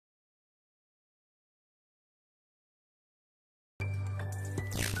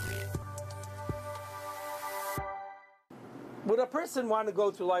Would a person want to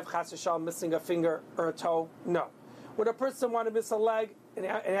go through life, chas v'shalom, missing a finger or a toe? No. Would a person want to miss a leg and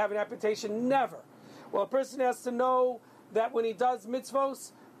have an amputation? Never. Well, a person has to know that when he does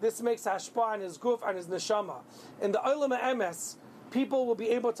mitzvos, this makes hashpah on his guf, on his neshama. In the olam ha'emes, people will be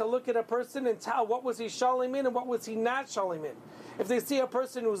able to look at a person and tell what was he shalim in and what was he not shalim in. If they see a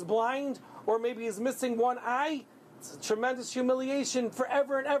person who's blind or maybe he's missing one eye, it's a tremendous humiliation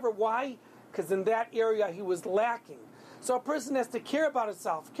forever and ever. Why? Because in that area he was lacking. So a person has to care about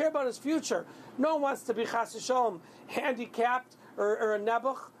himself, care about his future. No one wants to be chas v'shalom handicapped or a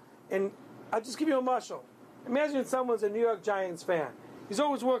nebuch. And I'll just give you a mashal. Imagine someone's a New York Giants fan. He's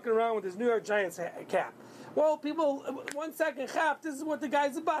always walking around with his New York Giants cap. Well, people, 1 second, chap, this is what the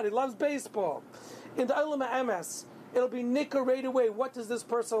guy's about. He loves baseball. In the Olam HaEmes, it'll be nicker right away. What does this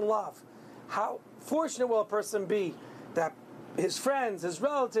person love? How fortunate will a person be that his friends, his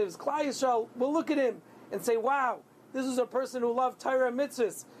relatives, Klal Yisrael will look at him and say, wow, this is a person who loved Torah and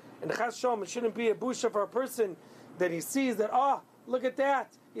mitzvahs. And chas v'shalom, it shouldn't be a busha for a person that he sees that, look at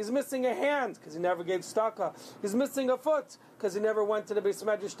that. He's missing a hand because he never gave tzedakah. He's missing a foot because he never went to the Beis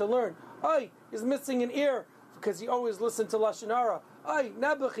Medrash to learn. He's missing an ear because he always listened to Lashon Hara.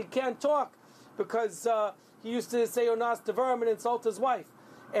 Nebuch, he can't talk because he used to say Onas Devarim and insult his wife.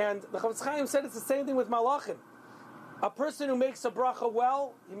 And the Chofetz Chaim said it's the same thing with malachim. A person who makes a bracha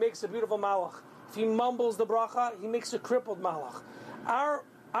well, he makes a beautiful malach. If he mumbles the bracha, he makes a crippled malach. Our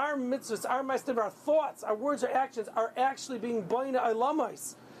mitzvahs, our ma'asim, our thoughts, our words, our actions are actually being boina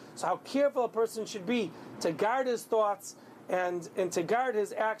olamos. So how careful a person should be to guard his thoughts and to guard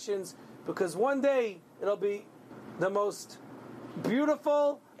his actions, because one day it'll be the most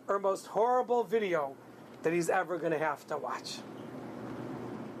beautiful or most horrible video that he's ever going to have to watch.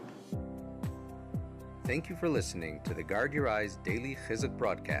 Thank you for listening to the Guard Your Eyes Daily Chizuk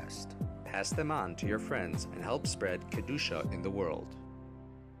broadcast. Pass them on to your friends and help spread Kedusha in the world.